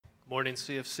Morning,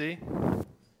 CFC.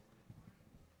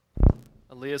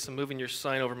 Elias, I'm moving your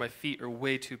sign over. My feet are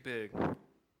way too big to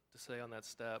say on that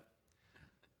step.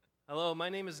 Hello, my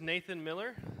name is Nathan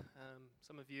Miller.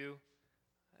 Some of you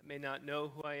may not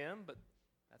know who I am, but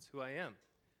that's who I am.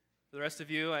 For the rest of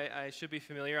you, I should be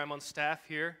familiar. I'm on staff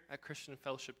here at Christian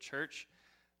Fellowship Church.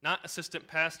 Not assistant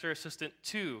pastor, assistant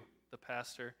to the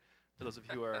pastor, for those of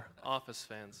you who are Office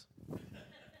fans.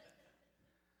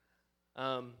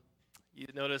 You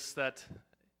notice that,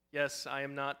 yes, I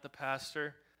am not the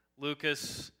pastor.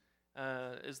 Lucas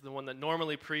is the one that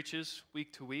normally preaches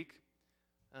week to week.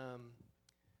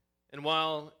 And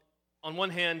while, on one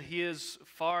hand, he is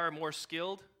far more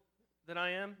skilled than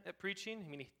I am at preaching,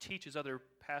 he teaches other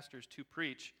pastors to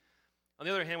preach. On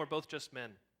the other hand, we're both just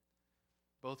men.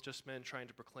 Both just men trying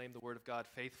to proclaim the Word of God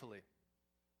faithfully.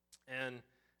 And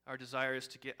our desire is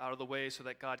to get out of the way so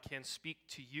that God can speak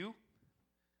to you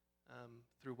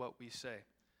through what we say.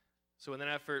 So in that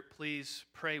effort, please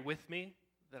pray with me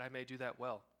that I may do that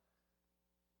well.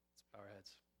 Let's bow our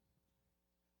heads.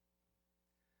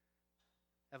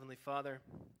 Heavenly Father,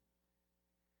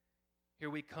 here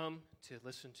we come to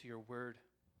listen to your word,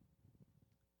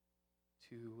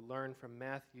 to learn from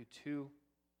Matthew 2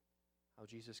 how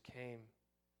Jesus came,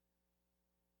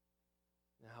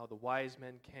 and how the wise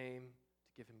men came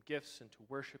to give him gifts and to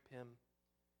worship him.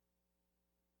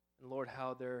 And Lord,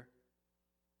 how there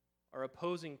are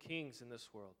opposing kings in this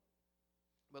world,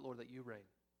 but Lord, that you reign.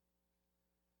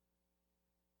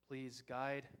 Please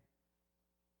guide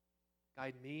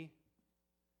me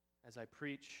as I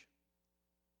preach.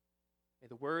 May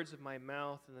the words of my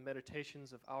mouth and the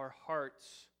meditations of our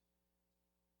hearts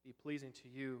be pleasing to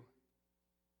you.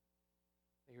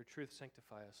 May your truth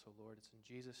sanctify us, O Lord. It's in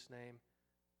Jesus' name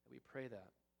that we pray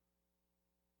that.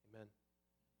 Amen.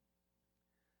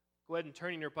 Go ahead and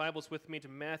turn in your Bibles with me to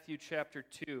Matthew chapter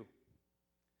 2.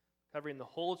 Covering the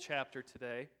whole chapter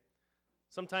today.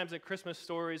 Sometimes in Christmas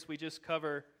stories we just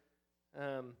cover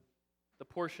the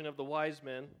portion of the wise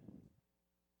men.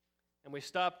 And we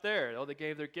stop there. Oh, they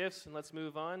gave their gifts and let's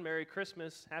move on. Merry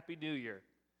Christmas, Happy New Year.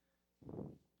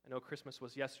 I know Christmas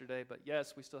was yesterday, but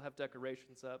yes, we still have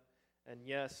decorations up. And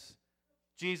yes,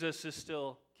 Jesus is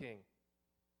still king.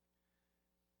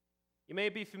 You may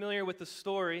be familiar with the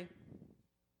story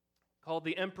called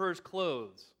The Emperor's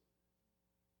Clothes.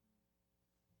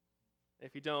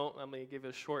 If you don't, let me give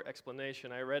you a short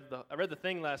explanation. I read the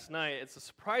thing last night. It's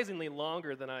surprisingly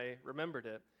longer than I remembered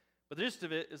it. But the gist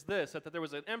of it is this, that there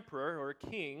was an emperor or a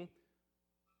king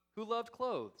who loved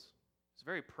clothes. He was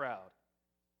very proud.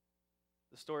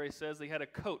 The story says he had a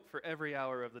coat for every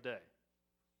hour of the day.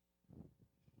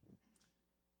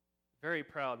 Very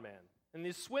proud man. And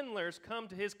these swindlers come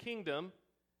to his kingdom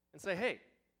and say, hey,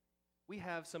 we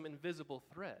have some invisible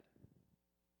thread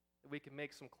that we can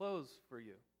make some clothes for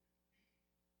you.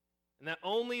 And that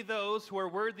only those who are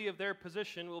worthy of their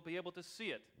position will be able to see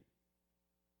it.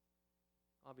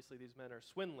 Obviously, these men are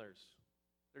swindlers.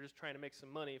 They're just trying to make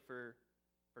some money for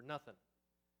nothing.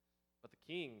 But the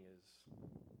king is,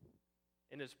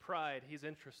 in his pride, he's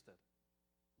interested.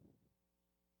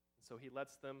 And so he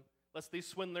lets these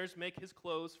swindlers make his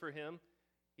clothes for him.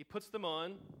 He puts them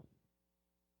on,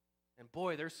 and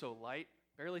boy, they're so light,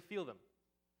 barely feel them.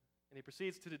 And he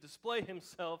proceeds to display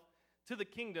himself to the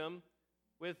kingdom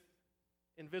with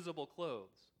invisible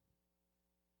clothes.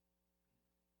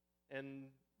 And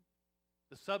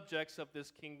the subjects of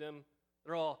this kingdom,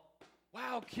 they're all,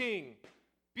 wow, king,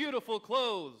 beautiful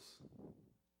clothes.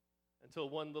 Until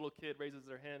one little kid raises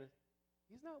their hand,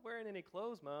 he's not wearing any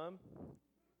clothes, Mom.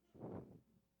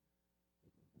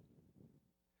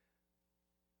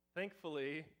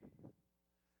 Thankfully,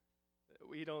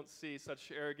 we don't see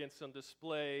such arrogance on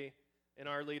display in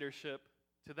our leadership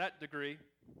to that degree.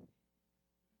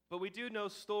 But we do know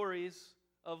stories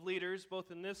of leaders, both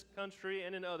in this country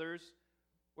and in others,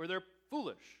 where they're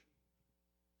foolish.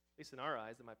 At least in our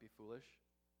eyes, they might be foolish.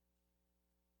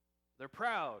 They're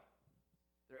proud.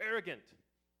 They're arrogant.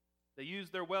 They use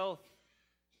their wealth,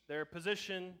 their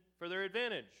position for their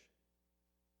advantage.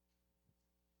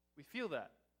 We feel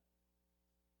that.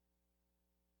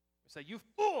 We say, you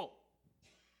fool!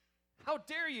 How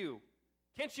dare you?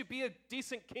 Can't you be a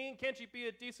decent king? Can't you be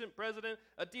a decent president,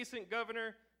 a decent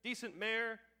governor, decent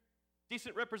mayor,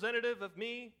 decent representative of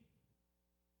me?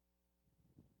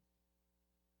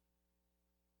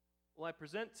 Well, I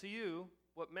present to you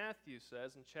what Matthew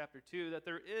says in chapter 2, that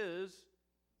there is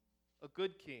a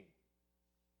good king,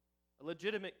 a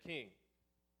legitimate king.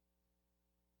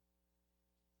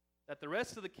 That the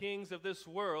rest of the kings of this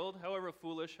world, however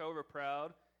foolish, however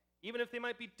proud, even if they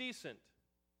might be decent,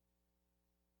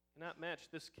 cannot match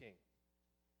this king.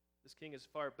 This king is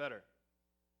far better.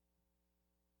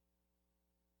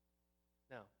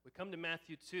 Now, we come to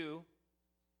Matthew 2,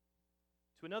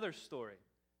 to another story.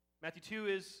 Matthew 2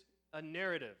 is a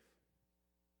narrative.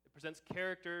 It presents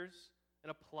characters and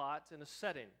a plot and a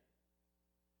setting.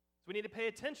 So we need to pay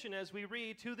attention as we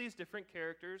read to these different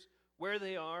characters, where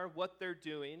they are, what they're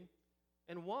doing,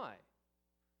 and why.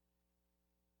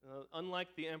 Unlike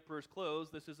the Emperor's Clothes,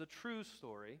 this is a true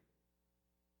story.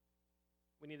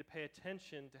 We need to pay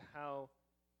attention to how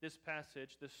this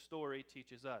passage, this story,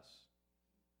 teaches us.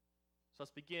 So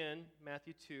let's begin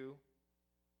Matthew 2,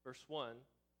 verse 1.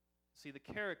 See the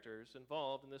characters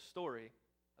involved in this story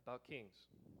about kings.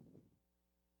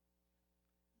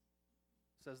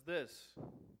 It says this,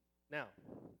 Now,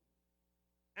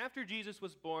 after Jesus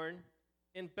was born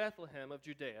in Bethlehem of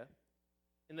Judea,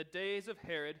 in the days of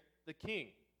Herod the king,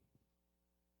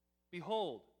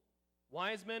 behold,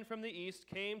 wise men from the east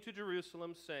came to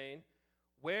Jerusalem, saying,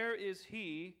 Where is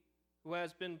he who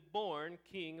has been born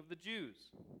King of the Jews?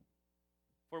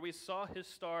 For we saw his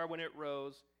star when it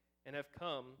rose, and have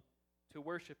come to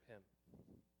worship him.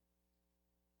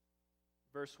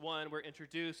 Verse 1, we're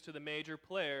introduced to the major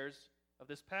players of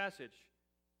this passage.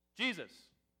 Jesus,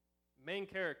 main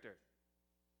character.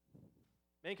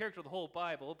 Main character of the whole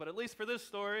Bible, but at least for this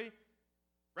story,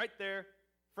 right there,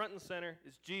 front and center,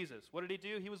 is Jesus. What did he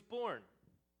do? He was born.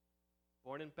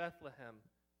 Born in Bethlehem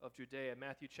of Judea.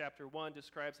 Matthew chapter 1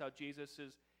 describes how Jesus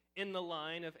is in the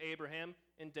line of Abraham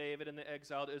and David and the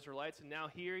exiled Israelites, and now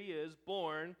here he is,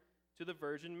 born to the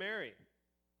Virgin Mary.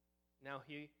 Now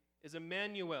he is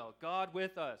Emmanuel, God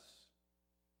with us.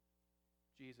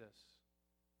 Jesus,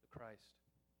 the Christ.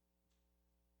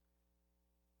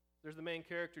 There's the main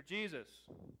character, Jesus.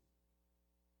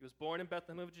 He was born in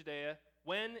Bethlehem of Judea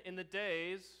when in the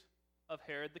days of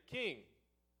Herod the king.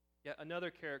 Yet another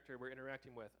character we're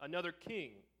interacting with, another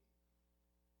king.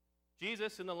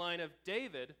 Jesus in the line of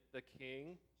David the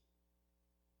king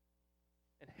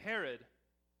and Herod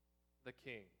the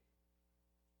king,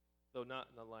 though not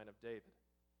in the line of David.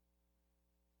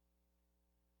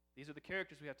 These are the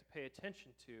characters we have to pay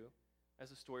attention to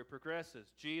as the story progresses.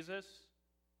 Jesus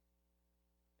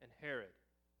and Herod.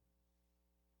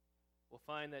 We'll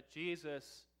find that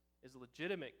Jesus is a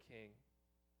legitimate king,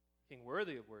 king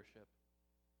worthy of worship,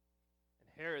 and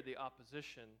Herod, the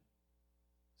opposition,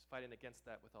 is fighting against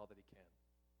that with all that he can.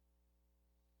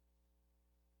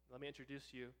 Let me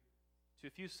introduce you to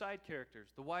a few side characters,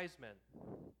 the wise men.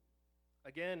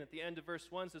 Again, at the end of verse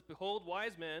 1 it says, Behold,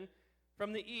 wise men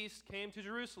from the east came to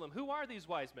Jerusalem. Who are these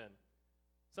wise men?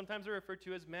 Sometimes they're referred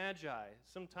to as magi.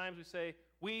 Sometimes we say,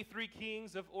 we three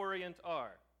kings of Orient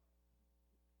are.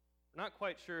 We're not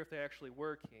quite sure if they actually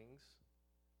were kings.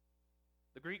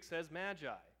 The Greek says magi.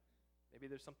 Maybe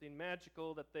there's something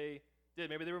magical that they did.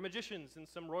 Maybe they were magicians in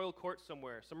some royal court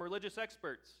somewhere, some religious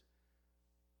experts.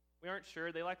 We aren't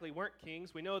sure. They likely weren't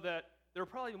kings. We know that there were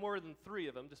probably more than three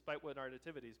of them, despite what our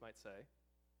nativities might say.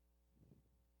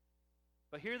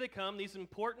 But here they come, these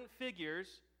important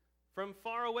figures from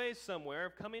far away somewhere,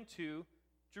 coming to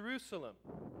Jerusalem.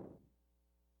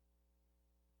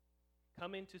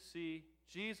 Coming to see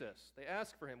Jesus. They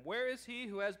ask for him. Where is he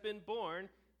who has been born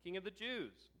King of the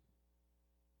Jews?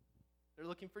 They're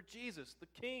looking for Jesus, the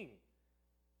King.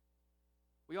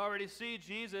 We already see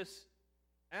Jesus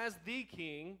as the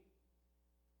King,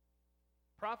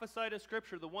 prophesied in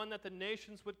Scripture, the one that the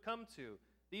nations would come to.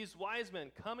 These wise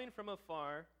men coming from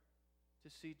afar to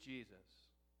see Jesus,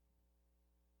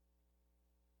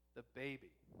 the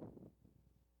baby.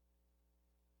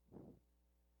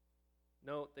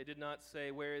 Note, they did not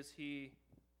say, where is he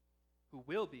who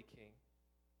will be king?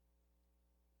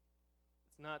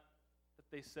 It's not that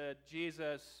they said,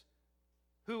 Jesus,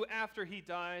 who after he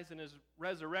dies and is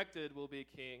resurrected will be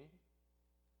king,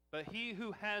 but he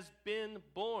who has been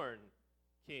born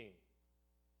king.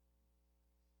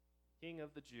 King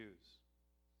of the Jews.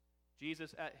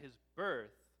 Jesus at his birth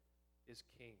is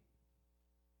king.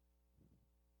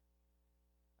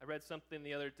 I read something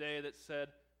the other day that said,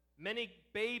 many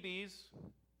babies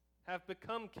have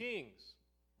become kings,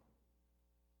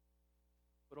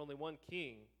 but only one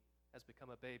king has become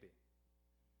a baby.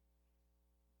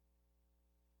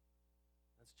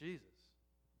 That's Jesus.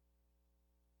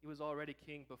 He was already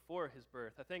king before his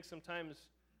birth. I think sometimes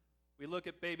we look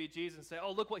at baby Jesus and say,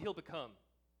 oh, look what he'll become.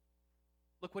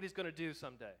 Look what he's going to do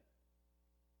someday.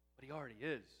 But he already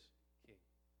is king.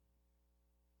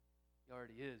 He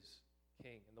already is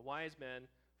king. And the wise men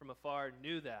from afar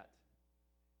knew that.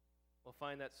 We'll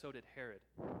find that so did Herod.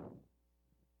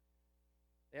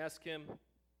 They ask him,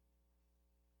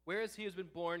 where is he who's been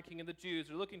born King of the Jews?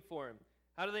 They're looking for him.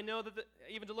 How do they know that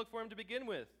even to look for him to begin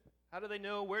with? How do they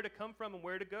know where to come from and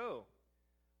where to go?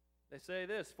 They say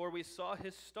this, "For we saw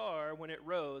his star when it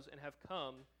rose and have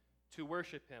come to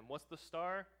worship him." What's the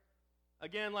star?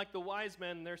 Again, like the wise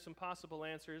men, there's some possible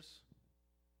answers.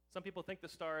 Some people think the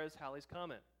star is Halley's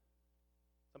Comet.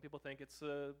 Some people think it's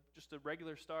just a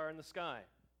regular star in the sky.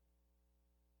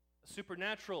 A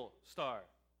supernatural star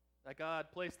that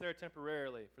God placed there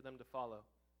temporarily for them to follow.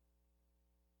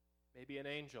 Maybe an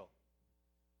angel.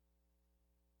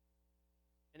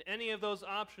 In any of those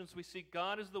options, we see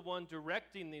God is the one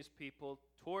directing these people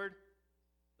toward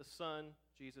the Son,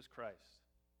 Jesus Christ,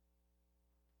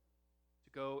 to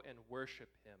go and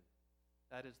worship him.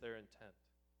 That is their intent.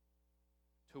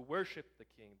 To worship the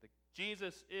King.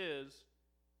 Jesus is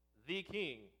the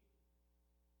King.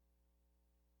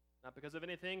 Not because of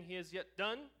anything he has yet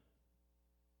done,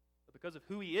 but because of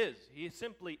who he is. He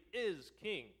simply is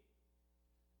King.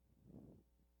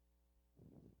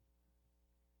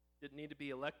 Didn't need to be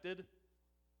elected.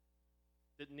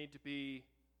 Didn't need to be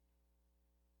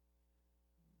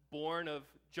born of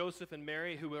Joseph and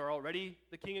Mary, who were already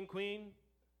the king and queen. In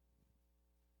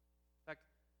fact,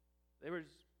 they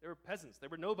were peasants. They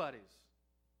were nobodies.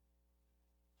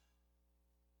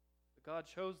 But God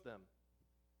chose them.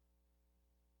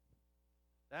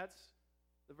 That's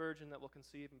the virgin that will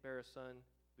conceive and bear a son, who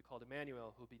will be called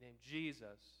Emmanuel, who will be named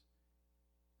Jesus,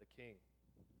 the King.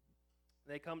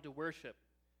 They come to worship.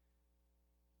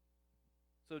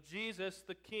 So Jesus,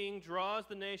 the King, draws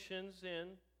the nations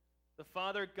in. The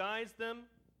Father guides them,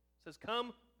 says,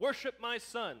 "Come, worship my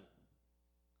Son.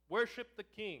 Worship the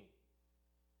King."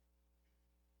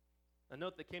 Now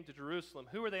note they came to Jerusalem.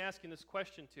 Who are they asking this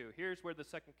question to? Here's where the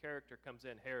second character comes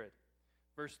in, Herod.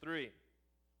 Verse 3.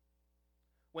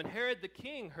 When Herod the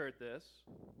king heard this,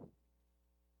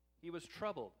 he was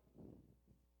troubled,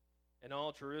 and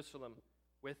all Jerusalem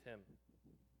with him.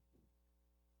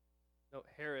 Note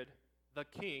Herod the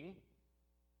king.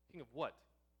 King of what?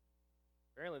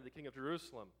 Apparently the king of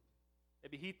Jerusalem.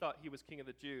 Maybe he thought he was king of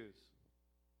the Jews.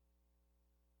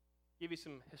 Give you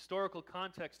some historical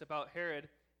context about Herod.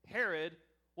 Herod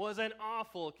was an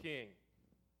awful king.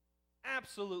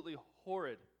 Absolutely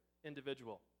horrid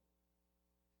individual.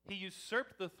 He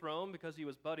usurped the throne because he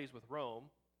was buddies with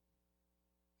Rome.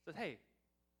 Said, "Hey,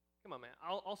 come on, man,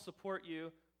 I'll support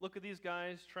you. Look at these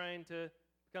guys trying to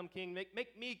become king.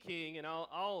 Make me king, and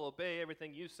I'll obey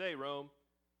everything you say, Rome.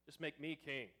 Just make me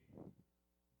king."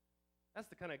 That's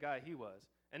the kind of guy he was.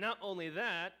 And not only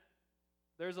that,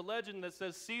 there's a legend that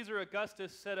says Caesar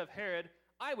Augustus said of Herod,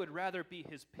 "I would rather be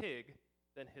his pig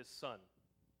than his son."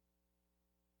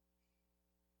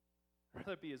 I'd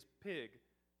rather be his pig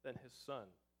than his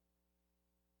son.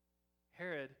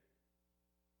 Herod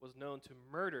was known to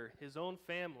murder his own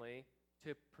family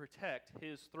to protect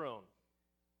his throne.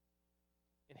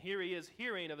 And here he is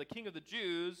hearing of the king of the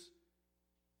Jews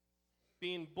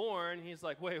being born. He's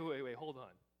like, wait, hold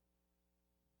on.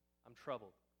 I'm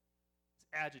troubled. He's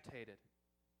agitated.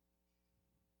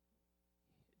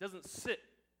 It doesn't sit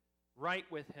right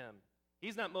with him.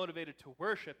 He's not motivated to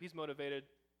worship. He's motivated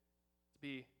to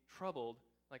be troubled.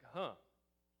 Like,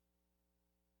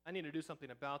 I need to do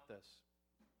something about this.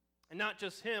 And not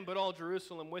just him, but all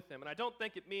Jerusalem with him. And I don't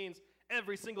think it means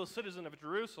every single citizen of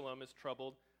Jerusalem is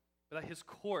troubled, but that his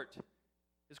court,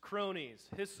 his cronies,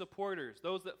 his supporters,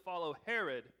 those that follow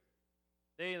Herod,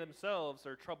 they themselves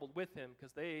are troubled with him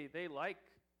because they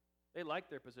like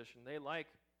their position. They like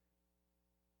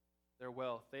their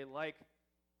wealth. They like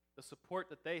the support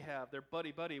that they have. They're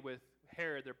buddy-buddy with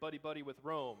Herod. They're buddy-buddy with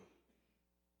Rome.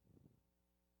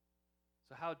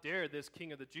 So how dare this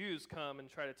king of the Jews come and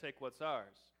try to take what's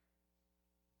ours?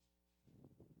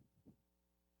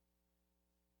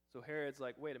 So Herod's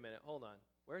like, wait a minute, hold on.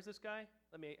 Where's this guy?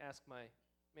 Let me ask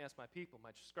my people,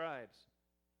 my scribes.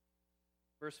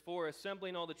 Verse 4,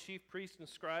 assembling all the chief priests and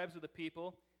scribes of the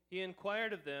people, he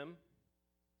inquired of them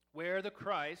where the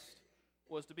Christ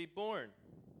was to be born.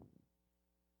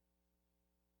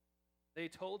 They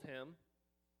told him,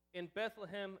 in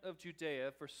Bethlehem of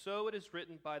Judea, for so it is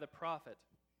written by the prophet.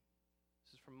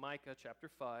 This is from Micah chapter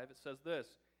 5. It says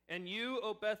this, and you,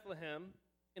 O Bethlehem,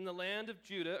 in the land of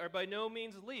Judah, are by no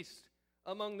means least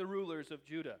among the rulers of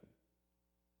Judah.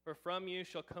 For from you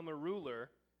shall come a ruler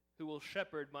who will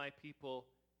shepherd my people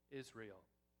Israel.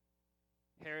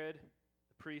 Herod,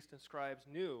 the priest and scribes,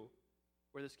 knew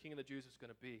where this king of the Jews was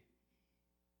going to be.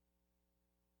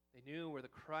 They knew where the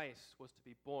Christ was to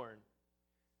be born.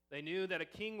 They knew that a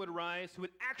king would rise who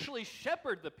would actually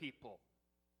shepherd the people,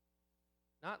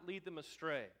 not lead them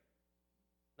astray,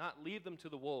 not lead them to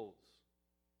the wolves,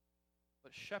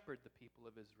 but shepherd the people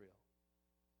of Israel.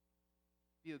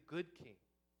 Be a good king.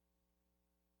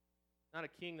 Not a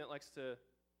king that likes to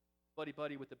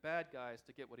buddy-buddy with the bad guys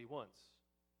to get what he wants.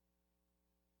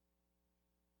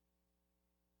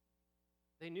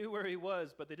 They knew where he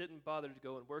was, but they didn't bother to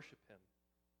go and worship him.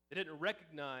 They didn't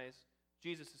recognize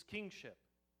Jesus' kingship.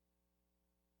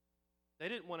 They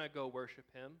didn't want to go worship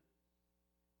him.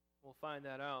 We'll find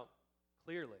that out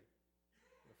clearly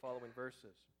in the following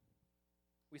verses.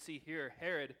 We see here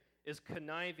Herod is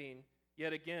conniving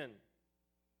yet again.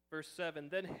 Verse 7,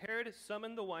 then Herod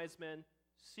summoned the wise men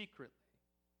secretly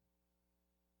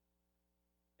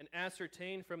and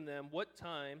ascertained from them what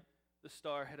time the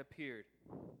star had appeared.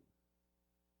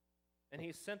 And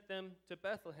he sent them to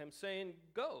Bethlehem, saying,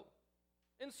 go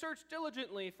and search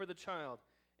diligently for the child,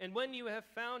 and when you have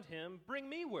found him, bring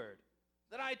me word,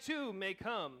 that I too may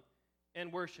come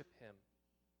and worship him.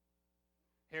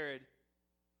 Herod,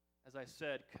 as I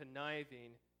said,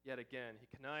 conniving yet again. He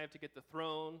connived to get the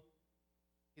throne.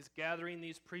 He's gathering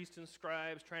these priests and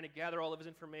scribes, trying to gather all of his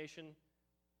information.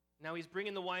 Now he's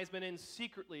bringing the wise men in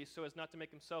secretly so as not to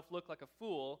make himself look like a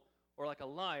fool or like a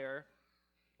liar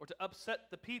or to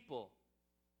upset the people.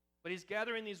 But he's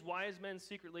gathering these wise men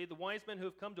secretly, the wise men who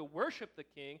have come to worship the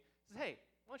king. He says, hey,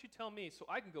 why don't you tell me so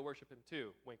I can go worship him too?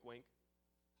 Wink, wink.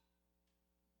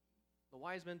 The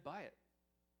wise men buy it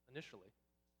initially.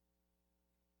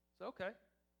 So, okay.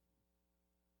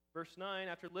 Verse 9,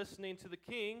 after listening to the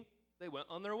king, they went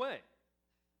on their way.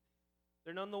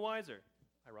 They're none the wiser,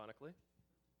 ironically.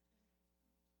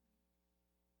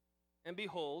 And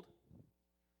behold,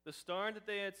 the star that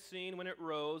they had seen when it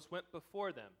rose went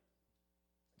before them,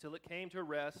 till it came to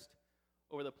rest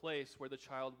over the place where the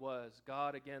child was.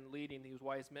 God again leading these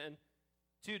wise men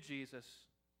to Jesus.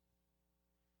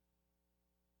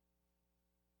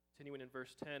 Continuing in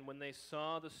verse 10, when they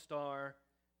saw the star,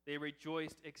 they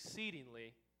rejoiced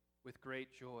exceedingly with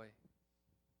great joy.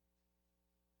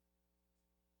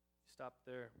 Stop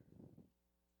there.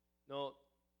 No,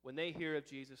 when they hear of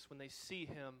Jesus, when they see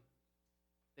him,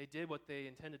 they did what they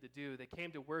intended to do. They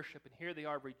came to worship, and here they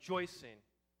are rejoicing.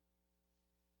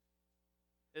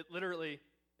 It literally,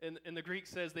 in the Greek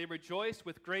says, they rejoiced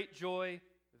with great joy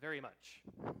very much.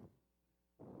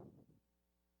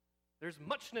 There's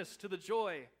muchness to the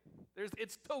joy.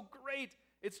 It's so great.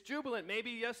 It's jubilant.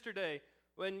 Maybe yesterday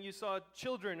when you saw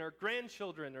children or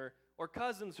grandchildren or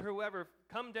cousins or whoever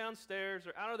come downstairs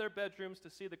or out of their bedrooms to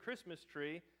see the Christmas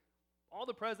tree, all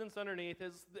the presents underneath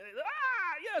is,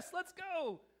 yes, let's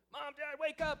go. Mom, Dad,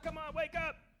 wake up. Come on, wake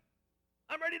up.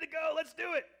 I'm ready to go. Let's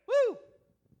do it. Woo!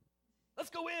 Let's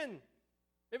go in.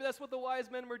 Maybe that's what the wise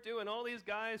men were doing. All these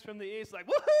guys from the east like,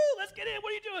 woohoo, let's get in.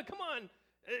 What are you doing? Come on.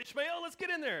 Ishmael, let's get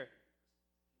in there.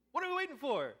 What are we waiting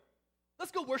for?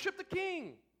 Let's go worship the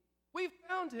king. We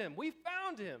found him. We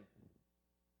found him.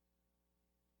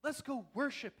 Let's go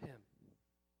worship him.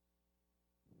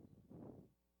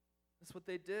 That's what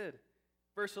they did.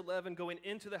 Verse 11, going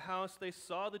into the house, they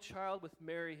saw the child with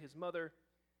Mary, his mother,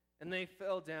 and they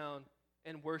fell down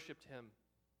and worshiped him.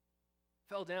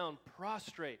 Fell down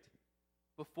prostrate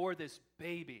before this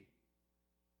baby.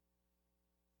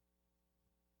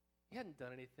 He hadn't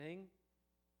done anything.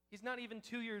 He's not even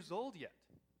 2 years old yet.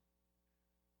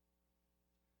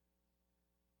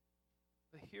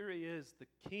 But here he is, the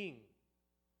King,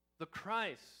 the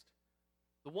Christ,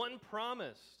 the one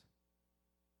promised.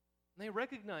 And they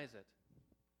recognize it.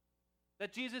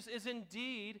 That Jesus is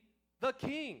indeed the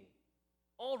King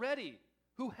already,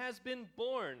 who has been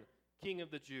born King of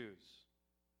the Jews,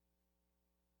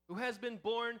 who has been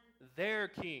born their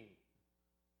King.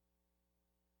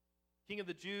 King of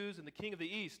the Jews and the King of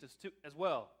the East as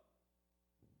well.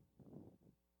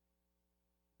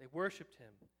 They worshiped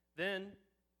him. Then,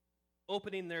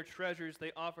 opening their treasures,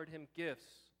 they offered him gifts,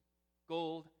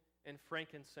 gold and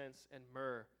frankincense and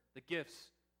myrrh, the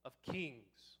gifts of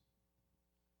kings.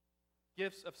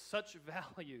 Gifts of such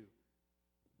value.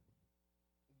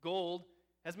 Gold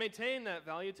has maintained that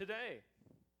value today.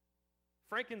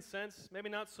 Frankincense, maybe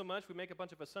not so much. We make a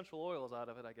bunch of essential oils out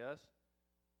of it, I guess.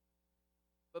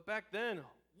 But back then,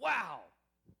 wow!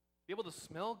 Be able to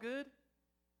smell good?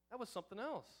 That was something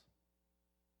else.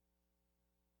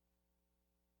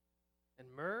 And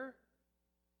myrrh?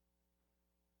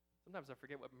 Sometimes I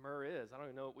forget what myrrh is. I don't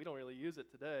even know. We don't really use it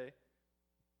today.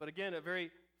 But again, a very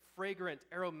fragrant,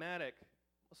 aromatic,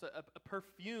 almost a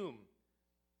perfume.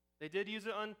 They did use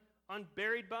it on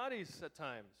buried bodies at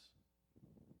times.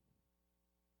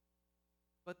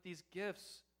 But these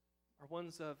gifts are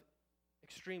ones of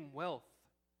extreme wealth,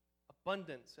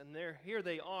 abundance, and here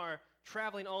they are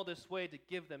traveling all this way to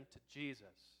give them to Jesus.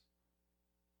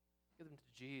 Give them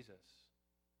to Jesus.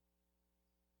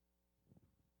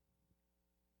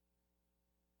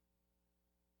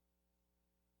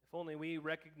 If only we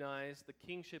recognize the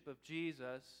kingship of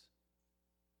Jesus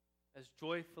as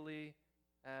joyfully,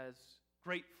 as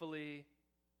gratefully,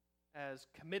 as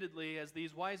committedly as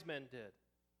these wise men did.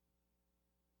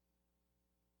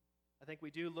 I think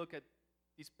we do look at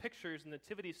these pictures and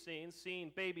nativity scenes,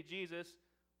 seeing baby Jesus,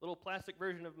 little plastic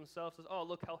version of himself, says, oh,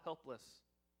 look how helpless.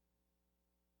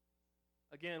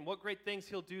 Again, what great things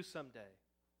he'll do someday.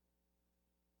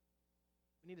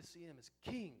 We need to see him as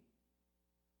king.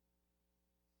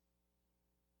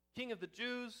 King of the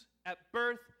Jews at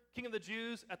birth, King of the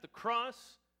Jews at the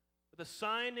cross, with a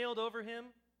sign nailed over him.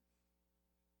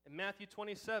 In Matthew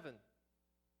 27,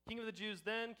 King of the Jews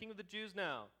then, King of the Jews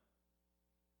now.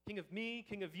 King of me,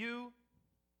 King of you,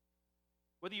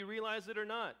 whether you realize it or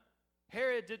not.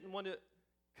 Herod didn't want to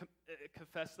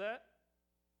confess that.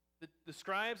 The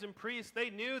scribes and priests,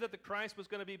 they knew that the Christ was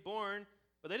going to be born,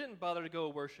 but they didn't bother to go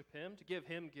worship him, to give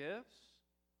him gifts.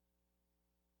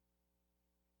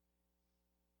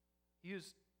 He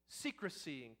used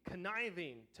secrecy and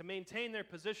conniving to maintain their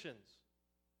positions.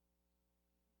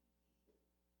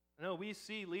 I know we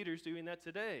see leaders doing that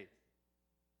today.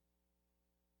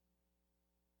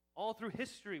 All through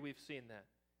history we've seen that.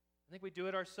 I think we do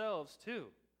it ourselves too.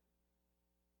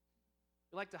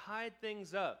 We like to hide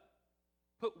things up,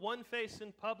 put one face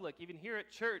in public, even here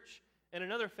at church, and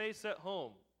another face at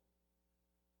home.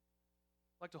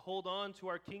 We like to hold on to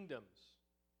our kingdoms,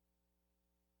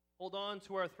 hold on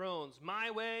to our thrones,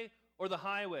 my way or the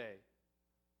highway.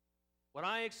 What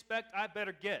I expect, I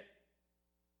better get.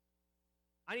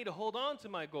 I need to hold on to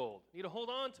my gold. I need to hold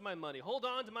on to my money. Hold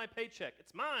on to my paycheck.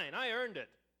 It's mine. I earned it.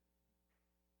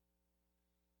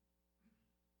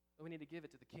 But we need to give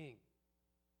it to the king.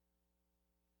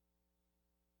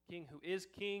 King who is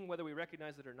king, whether we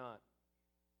recognize it or not.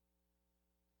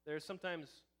 There's sometimes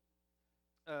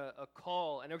a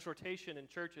call, an exhortation in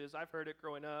churches. I've heard it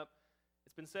growing up.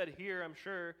 It's been said here, I'm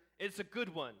sure. It's a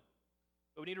good one.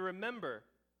 But we need to remember.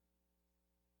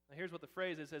 Now here's what the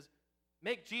phrase is. It says,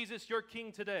 make Jesus your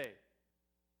king today.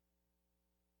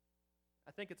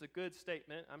 I think it's a good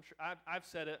statement. I'm sure I've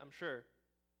said it, I'm sure.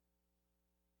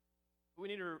 But we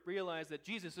need to realize that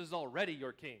Jesus is already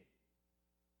your king.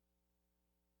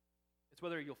 It's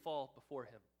whether you'll fall before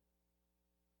him.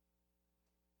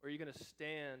 Or are you going to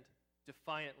stand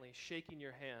defiantly, shaking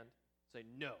your hand, say,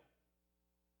 no.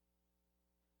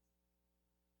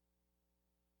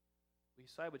 Will you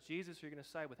side with Jesus or are you going to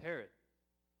side with Herod?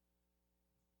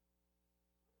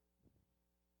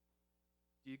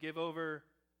 Do you give over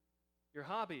your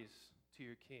hobbies to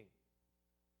your king?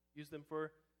 Use them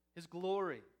for his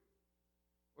glory?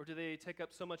 Or do they take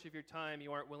up so much of your time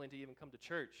you aren't willing to even come to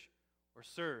church or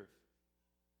serve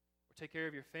or take care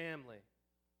of your family?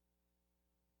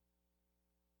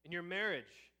 In your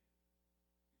marriage,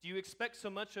 do you expect so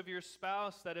much of your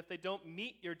spouse that if they don't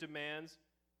meet your demands,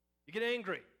 you get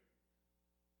angry?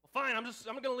 Well, fine, I'm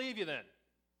going to leave you then.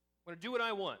 I'm going to do what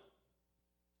I want.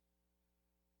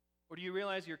 Or do you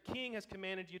realize your king has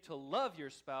commanded you to love your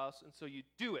spouse, and so you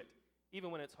do it,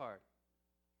 even when it's hard?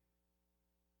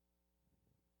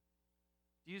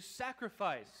 Do you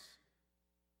sacrifice?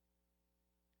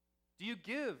 Do you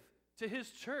give to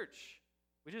his church?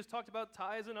 We just talked about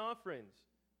tithes and offerings.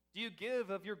 Do you give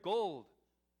of your gold,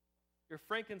 your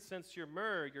frankincense, your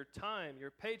myrrh, your time, your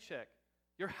paycheck,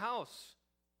 your house,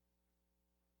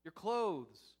 your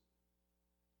clothes,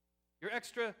 your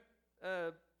extra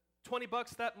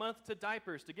 $20 that month to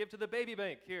diapers to give to the baby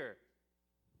bank here?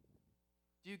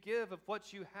 Do you give of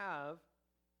what you have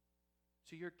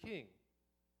to your king?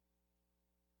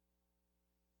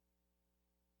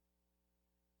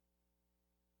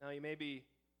 Now you may be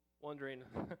wondering,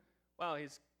 wow,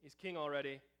 he's king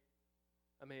already.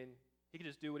 I mean, he can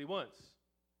just do what he wants.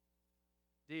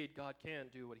 Indeed, God can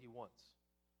do what he wants.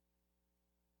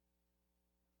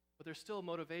 But there's still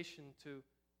motivation to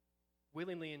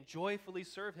willingly and joyfully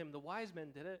serve him. The wise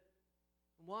men did it.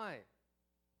 Why?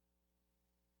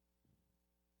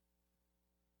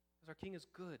 Because our king is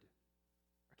good.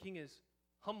 Our king is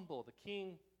humble. The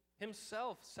king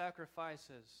himself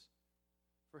sacrifices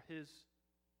for his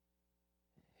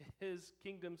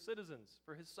kingdom citizens,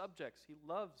 for his subjects. He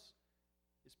loves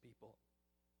his people.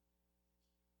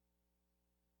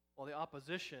 While the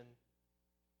opposition,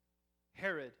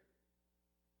 Herod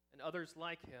and others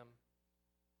like him,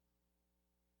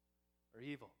 are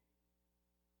evil,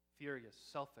 furious,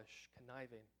 selfish,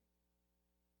 conniving.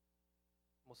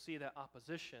 We'll see that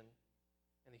opposition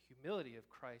and the humility of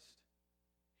Christ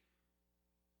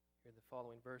here in the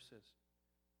following verses.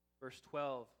 Verse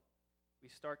 12, we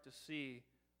start to see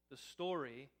the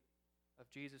story of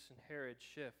Jesus and Herod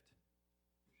shift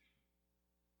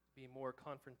to be more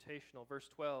confrontational. Verse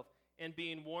 12, and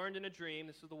being warned in a dream,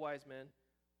 this is the wise men,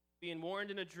 being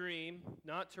warned in a dream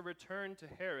not to return to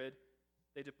Herod,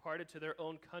 they departed to their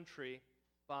own country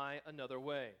by another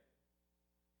way.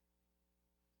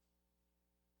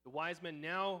 The wise men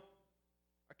now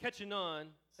are catching on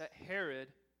that Herod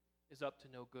is up to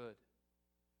no good.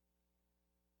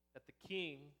 That the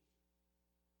king,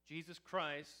 Jesus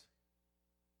Christ,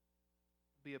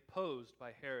 will be opposed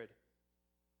by Herod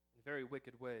in very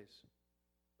wicked ways.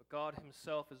 But God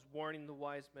himself is warning the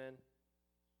wise men,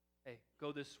 hey,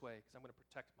 go this way because I'm going to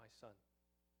protect my son.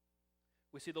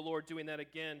 We see the Lord doing that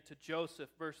again to Joseph,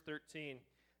 verse 13.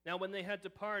 Now when they had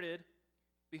departed,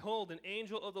 behold, an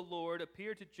angel of the Lord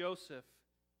appeared to Joseph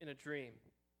in a dream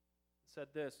and said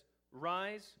this,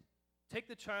 rise, take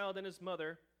the child and his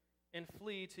mother, and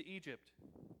flee to Egypt.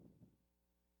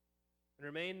 And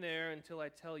remain there until I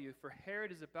tell you, for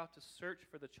Herod is about to search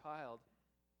for the child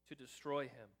to destroy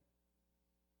him.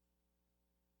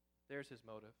 There's his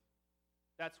motive.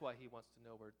 That's why he wants to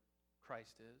know where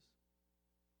Christ is.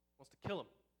 He wants to kill him.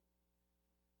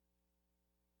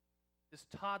 This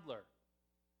toddler,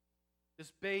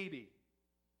 this baby,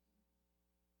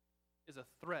 is a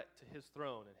threat to his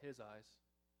throne in his eyes.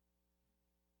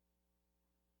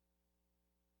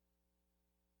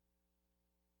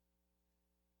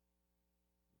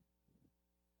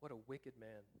 What a wicked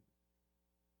man.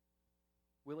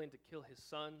 Willing to kill his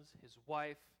sons, his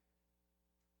wife,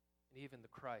 and even the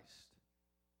Christ.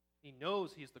 He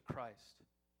knows he's the Christ.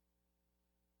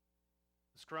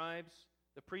 The scribes,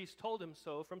 the priests told him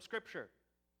so from Scripture.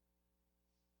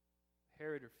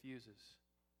 Herod refuses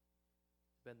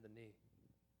to bend the knee.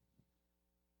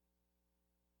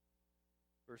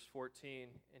 Verse 14,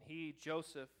 and he,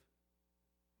 Joseph,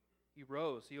 he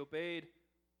rose. He obeyed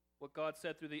what God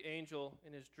said through the angel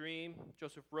in his dream.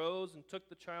 Joseph rose and took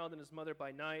the child and his mother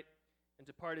by night and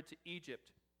departed to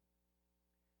Egypt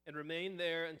and remained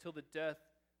there until the death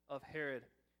of Herod.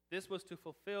 This was to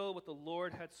fulfill what the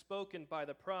Lord had spoken by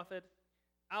the prophet,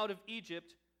 out of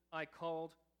Egypt I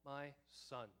called my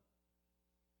son.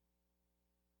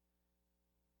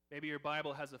 Maybe your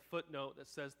Bible has a footnote that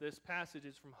says this passage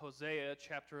is from Hosea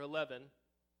chapter 11,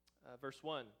 verse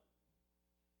 1.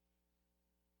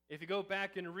 If you go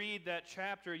back and read that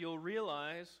chapter, you'll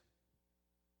realize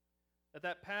that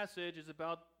that passage is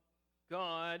about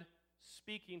God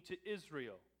speaking to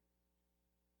Israel.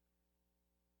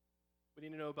 What you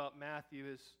need to know about Matthew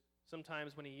is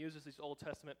sometimes when he uses these Old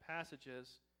Testament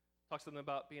passages, talks to them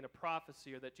about being a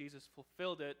prophecy or that Jesus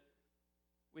fulfilled it,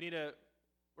 we need to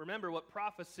remember what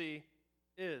prophecy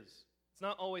is. It's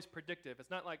not always predictive.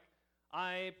 It's not like,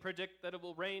 I predict that it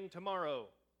will rain tomorrow.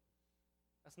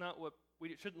 That's not what,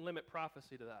 we shouldn't limit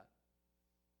prophecy to that.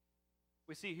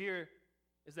 We see here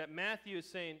is that Matthew is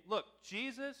saying, look,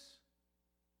 Jesus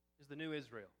is the new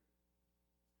Israel.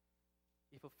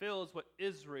 He fulfills what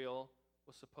Israel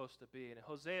was supposed to be. And in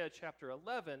Hosea chapter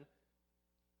 11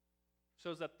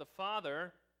 shows that the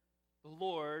Father, the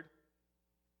Lord,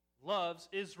 loves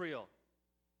Israel.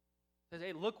 He says,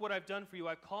 hey, look what I've done for you.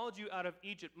 I called you out of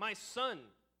Egypt, my son,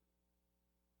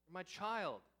 my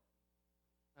child.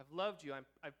 I've loved you. I'm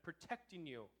protecting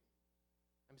you.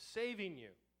 I'm saving you.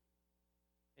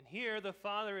 And here the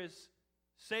Father is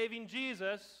saving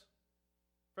Jesus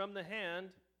from the hand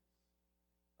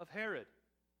of Herod,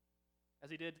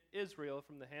 as he did Israel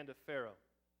from the hand of Pharaoh.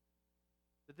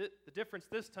 The difference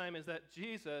this time is that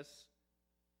Jesus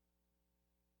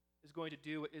is going to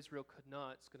do what Israel could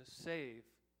not. It's going to save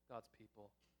God's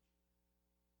people.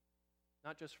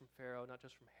 Not just from Pharaoh, not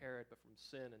just from Herod, but from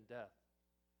sin and death.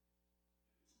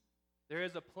 There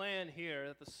is a plan here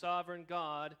that the sovereign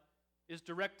God is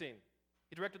directing.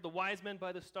 He directed the wise men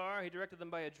by the star. He directed them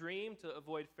by a dream to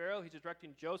avoid Pharaoh. He's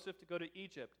directing Joseph to go to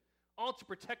Egypt, all to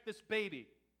protect this baby,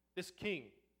 this king.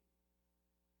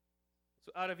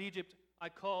 So out of Egypt I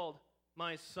called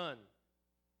my son.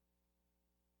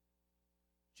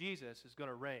 Jesus is going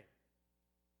to reign.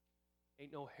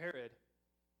 Ain't no Herod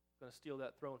going to steal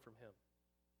that throne from him.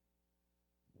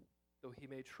 Though he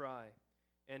may try,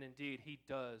 and indeed he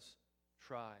does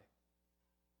try.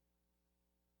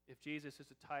 If Jesus is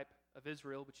a type of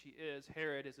Israel, which he is,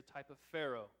 Herod is a type of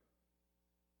Pharaoh.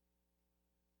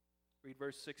 Read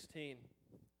verse 16.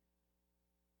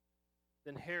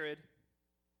 Then Herod,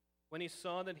 when he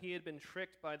saw that he had been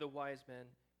tricked by the wise men,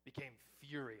 became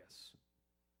furious.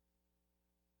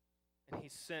 And he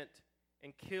sent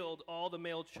and killed all the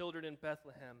male children in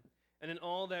Bethlehem and in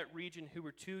all that region who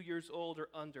were 2 years old or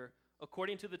under,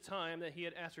 according to the time that he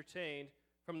had ascertained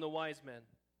from the wise men.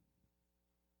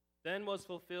 Then was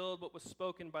fulfilled what was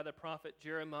spoken by the prophet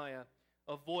Jeremiah.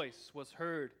 A voice was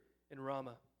heard in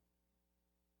Ramah,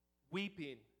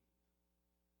 weeping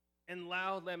and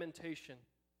loud lamentation.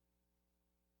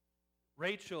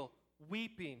 Rachel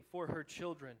weeping for her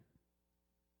children.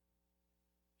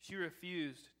 She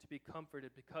refused to be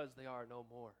comforted because they are no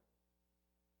more.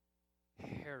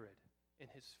 Herod, in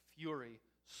his fury,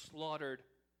 slaughtered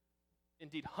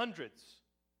indeed hundreds,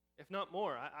 if not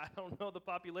more. I don't know the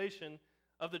population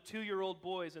of the 2-year-old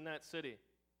boys in that city.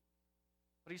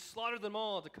 But he slaughtered them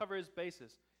all to cover his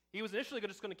bases. He was initially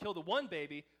just going to kill the one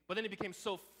baby, but then he became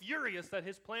so furious that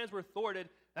his plans were thwarted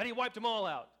that he wiped them all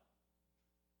out.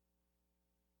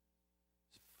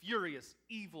 This furious,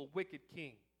 evil, wicked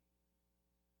king.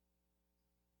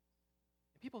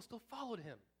 And people still followed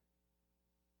him.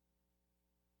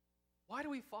 Why do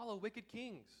we follow wicked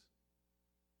kings?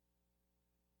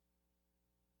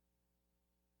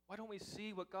 Why don't we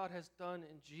see what God has done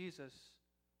in Jesus?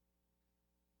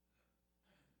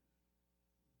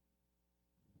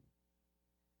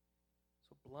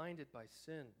 So blinded by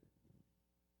sin.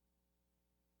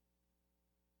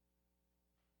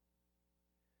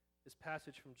 This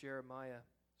passage from Jeremiah,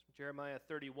 it's from Jeremiah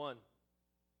 31.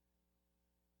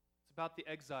 It's about the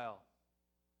exile.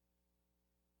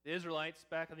 The Israelites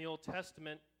back in the Old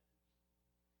Testament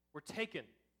were taken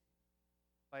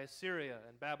by Assyria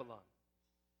and Babylon.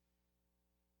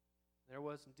 There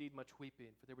was indeed much weeping,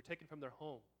 for they were taken from their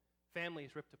home,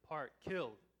 families ripped apart,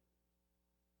 killed.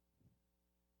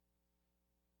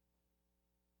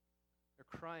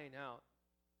 They're crying out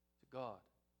to God,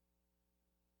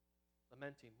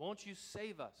 lamenting, "Won't you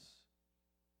save us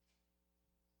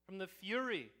from the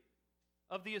fury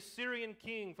of the Assyrian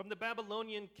king, from the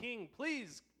Babylonian king?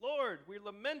 Please, Lord, we're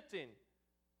lamenting."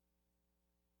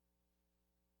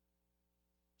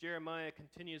 Jeremiah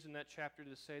continues in that chapter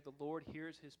to say, the Lord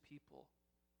hears his people.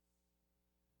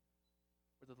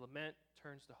 Where the lament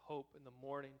turns to hope and the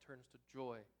mourning turns to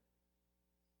joy.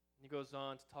 And he goes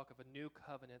on to talk of a new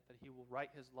covenant, that he will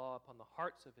write his law upon the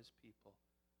hearts of his people.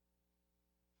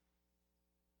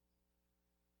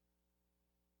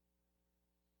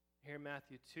 Here in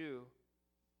Matthew 2,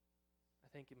 I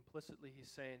think implicitly he's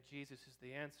saying Jesus is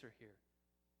the answer here.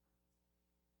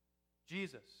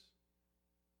 Jesus.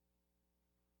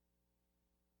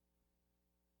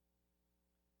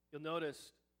 You'll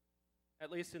notice,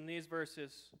 at least in these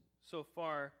verses so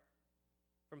far,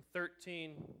 from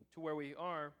 13 to where we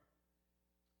are,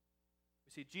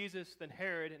 we see Jesus, then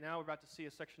Herod, and now we're about to see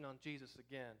a section on Jesus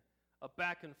again. A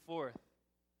back and forth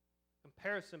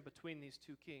comparison between these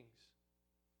two kings.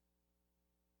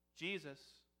 Jesus,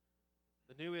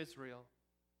 the new Israel,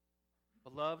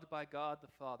 beloved by God the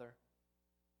Father,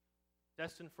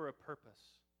 destined for a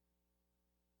purpose,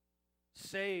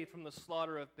 saved from the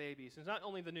slaughter of babies. He's not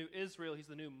only the new Israel, he's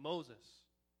the new Moses.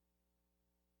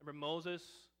 Remember Moses?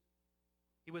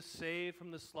 He was saved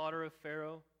from the slaughter of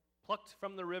Pharaoh, plucked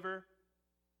from the river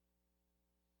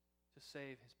to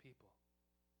save his people.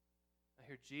 Now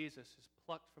here Jesus is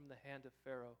plucked from the hand of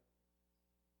Pharaoh,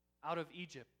 out of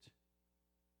Egypt,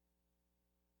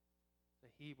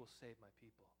 that he will save my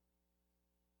people.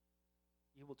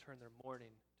 He will turn their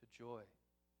mourning to joy,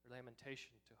 their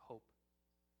lamentation to hope.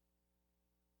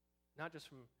 Not just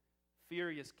from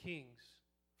furious kings,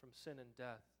 from sin and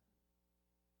death.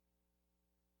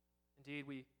 Indeed,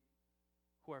 we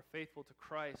who are faithful to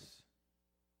Christ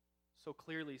so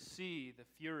clearly see the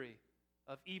fury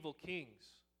of evil kings.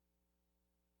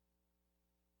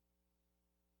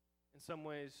 In some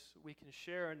ways, we can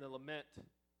share in the lament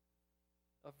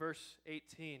of verse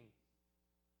 18.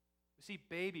 We see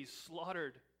babies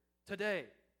slaughtered today.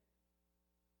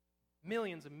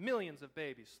 Millions and millions of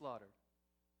babies slaughtered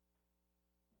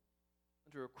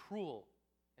under a cruel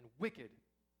and wicked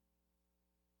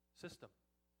system.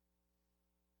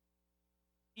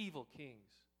 Evil kings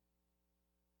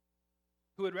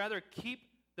who would rather keep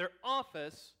their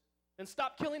office than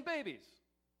stop killing babies.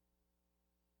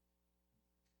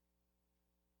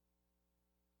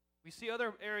 We see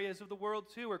other areas of the world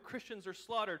too where Christians are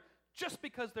slaughtered just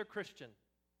because they're Christian.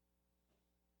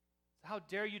 So how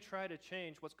dare you try to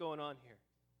change what's going on here?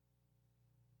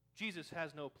 Jesus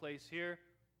has no place here.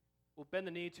 We'll bend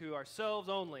the knee to ourselves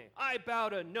only. I bow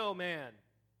to no man.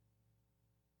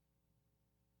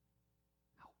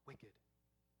 How wicked.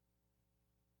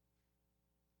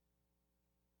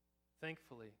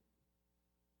 Thankfully,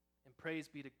 and praise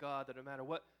be to God that no matter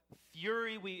what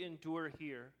fury we endure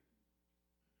here,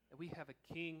 that we have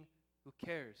a king who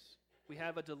cares. We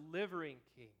have a delivering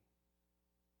king.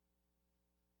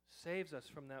 Saves us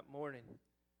from that mourning.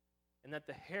 And that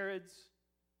the Herods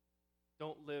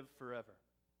don't live forever.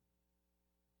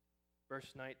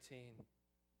 Verse 19.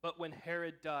 But when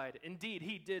Herod died, indeed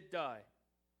he did die,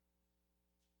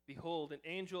 behold, an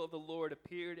angel of the Lord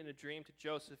appeared in a dream to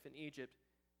Joseph in Egypt,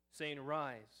 saying,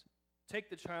 Rise, take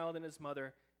the child and his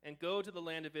mother, and go to the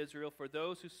land of Israel, for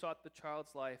those who sought the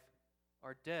child's life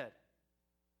are dead.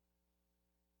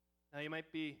 Now you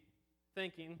might be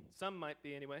thinking, some might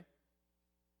be anyway,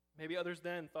 maybe others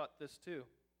then thought this too.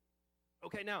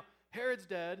 Okay, now, Herod's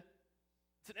dead.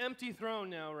 It's an empty throne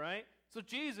now, right? So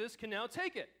Jesus can now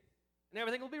take it, and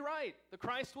everything will be right. The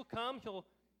Christ will come.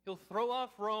 He'll throw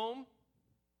off Rome,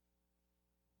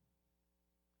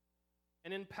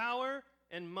 and in power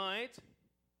and might,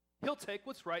 he'll take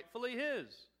what's rightfully his.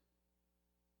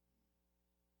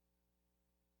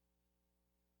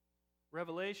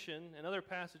 Revelation and other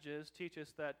passages teach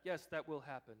us that, yes, that will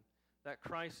happen, that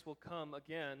Christ will come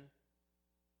again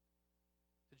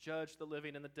to judge the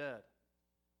living and the dead.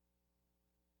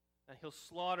 And he'll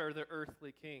slaughter the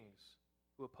earthly kings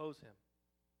who oppose him.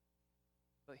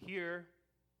 But here,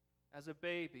 as a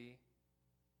baby,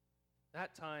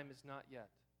 that time is not yet.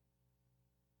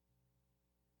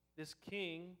 This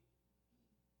king,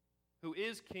 who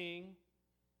is king,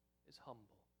 is humble.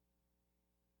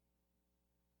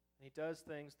 And he does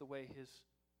things the way his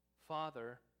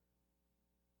Father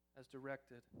has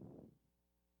directed.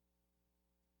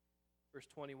 Verse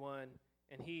 21,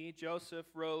 and he, Joseph,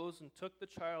 rose and took the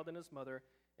child and his mother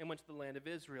and went to the land of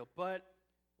Israel. But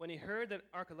when he heard that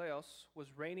Archelaus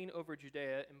was reigning over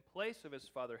Judea in place of his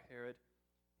father Herod,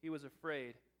 he was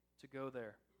afraid to go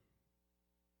there.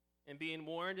 And being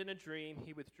warned in a dream,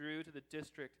 he withdrew to the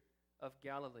district of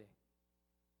Galilee.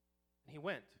 And he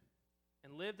went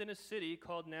and lived in a city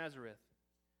called Nazareth,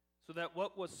 so that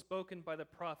what was spoken by the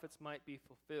prophets might be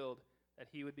fulfilled, that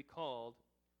he would be called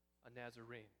a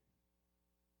Nazarene.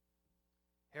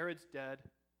 Herod's dead,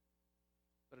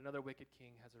 but another wicked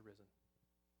king has arisen.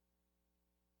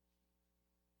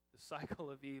 The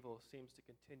cycle of evil seems to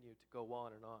continue to go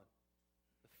on and on.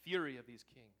 The fury of these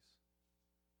kings.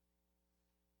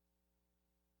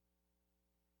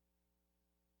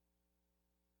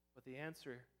 But the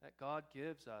answer that God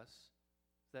gives us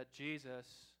is that Jesus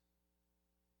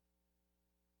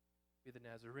be the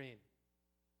Nazarene.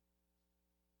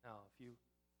 Now, if you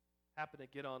happen to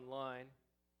get online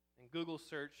and Google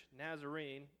search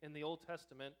Nazarene in the Old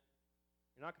Testament,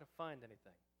 you're not going to find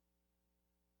anything.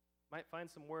 You might find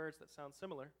some words that sound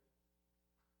similar.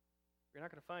 You're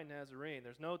not going to find Nazarene.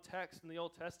 There's no text in the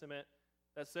Old Testament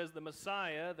that says the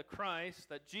Messiah, the Christ,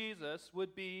 that Jesus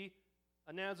would be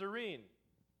a Nazarene.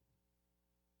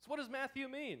 So what does Matthew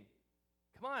mean?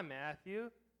 Come on, Matthew.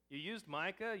 You used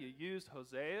Micah, you used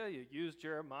Hosea, you used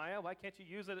Jeremiah. Why can't you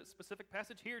use a specific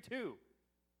passage here too?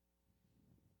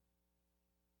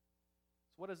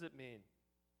 So what does it mean?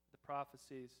 The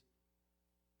prophecies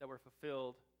that were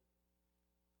fulfilled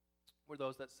were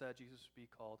those that said Jesus would be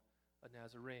called a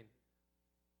Nazarene.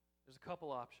 There's a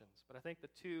couple options, but I think the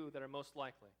two that are most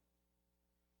likely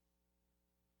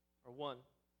are, one,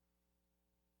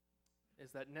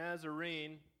 is that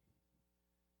Nazarene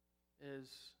is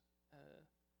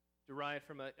derived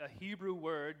from a Hebrew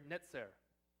word, netzer,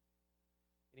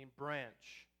 meaning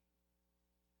branch.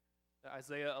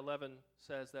 Isaiah 11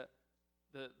 says that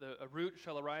a root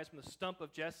shall arise from the stump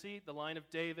of Jesse, the line of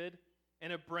David,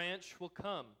 and a branch will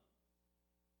come.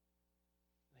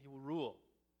 And he will rule,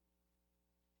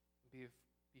 and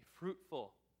be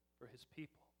fruitful for his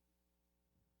people.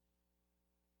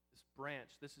 This branch,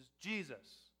 this is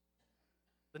Jesus,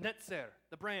 the netzer,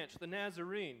 the branch, the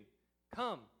Nazarene,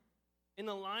 come in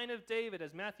the line of David,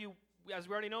 as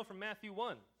we already know from Matthew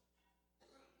 1.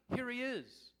 Here he is.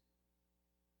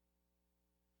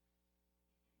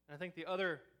 And I think the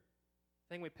other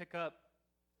thing we pick up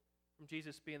from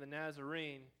Jesus being the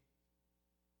Nazarene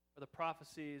are the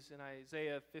prophecies in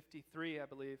Isaiah 53, I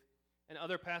believe, and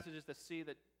other passages that see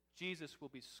that Jesus will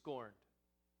be scorned,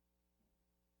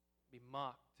 be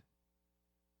mocked.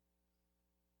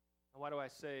 And why do I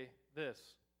say this?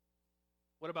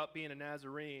 What about being a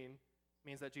Nazarene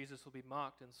means that Jesus will be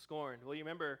mocked and scorned? Well, you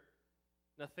remember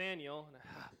Nathanael, and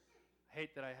I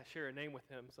hate that I share a name with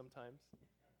him sometimes.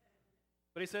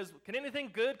 But he says, can anything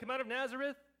good come out of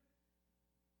Nazareth?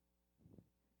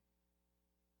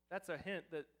 That's a hint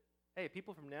that, hey,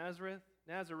 people from Nazareth,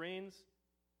 Nazarenes,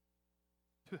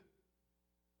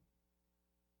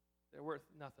 they're worth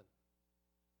nothing.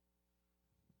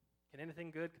 Can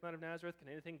anything good come out of Nazareth?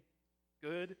 Can anything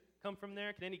good come from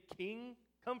there? Can any king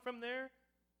come from there?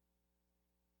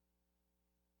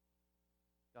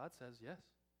 God says, yes.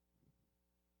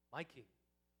 My king.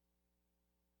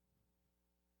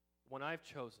 The one I've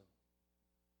chosen.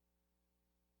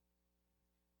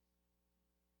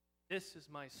 This is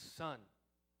my son,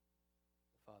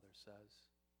 the Father says.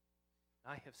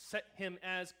 I have set him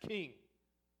as king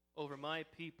over my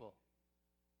people.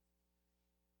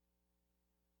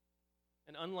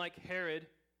 And unlike Herod,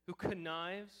 who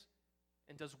connives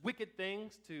and does wicked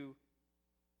things to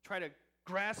try to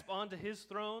grasp onto his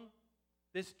throne,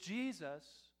 this Jesus,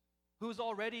 who's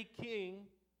already king,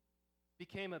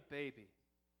 became a baby,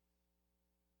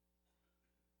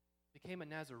 became a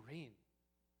Nazarene,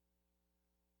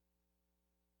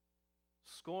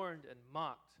 scorned and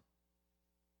mocked,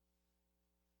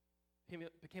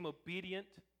 became obedient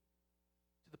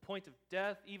to the point of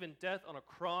death, even death on a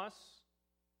cross,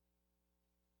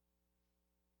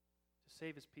 to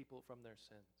save his people from their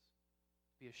sins,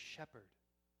 to be a shepherd,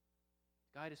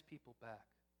 to guide his people back.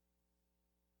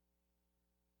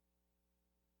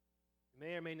 You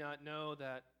may or may not know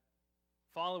that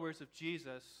followers of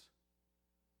Jesus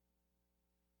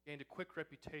gained a quick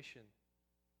reputation.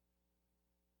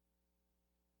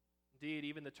 Indeed,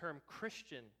 even the term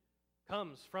Christian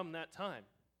comes from that time,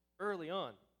 early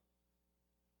on.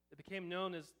 It became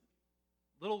known as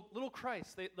little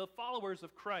Christ, the followers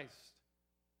of Christ.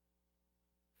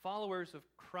 Followers of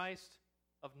Christ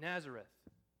of Nazareth.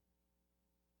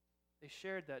 They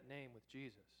shared that name with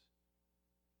Jesus.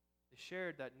 They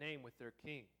shared that name with their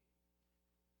king.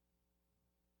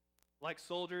 Like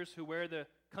soldiers who wear the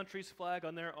country's flag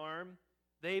on their arm,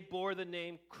 they bore the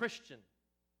name Christian.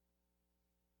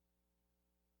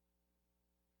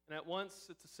 And at once,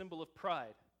 it's a symbol of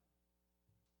pride.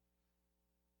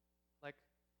 Like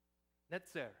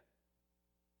Netzer,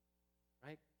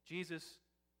 right? Jesus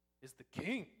is the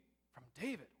king from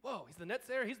David. Whoa, he's the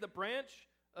Netzer, he's the branch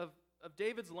of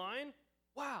David's line?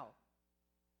 Wow.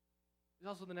 He's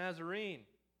also the Nazarene.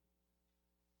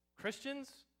 Christians?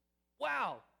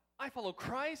 Wow, I follow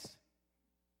Christ?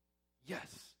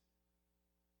 Yes.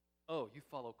 Oh, you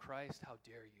follow Christ? How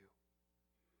dare you?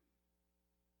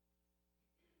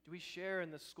 Do we share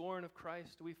in the scorn of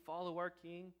Christ? Do we follow our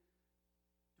King?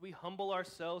 Do we humble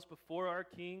ourselves before our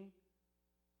King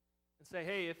and say,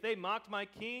 hey, if they mocked my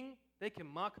King, they can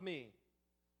mock me.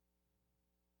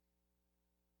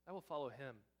 I will follow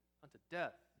him unto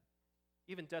death,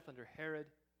 even death under Herod,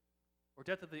 or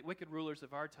death of the wicked rulers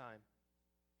of our time.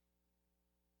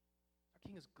 Our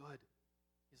King is good.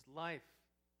 His life.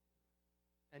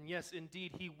 And yes,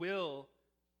 indeed, he will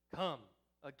come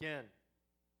again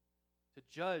to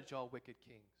judge all wicked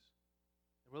kings.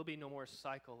 There will be no more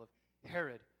cycle of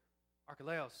Herod,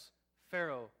 Archelaus,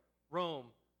 Pharaoh, Rome,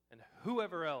 and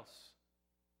whoever else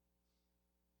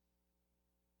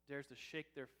dares to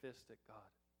shake their fist at God.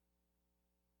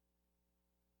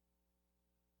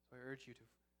 So I urge you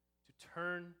to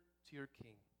turn to your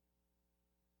King.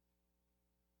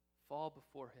 Fall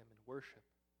before him and worship.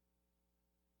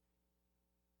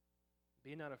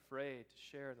 Be not afraid to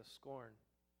share the scorn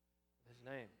of his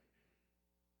name.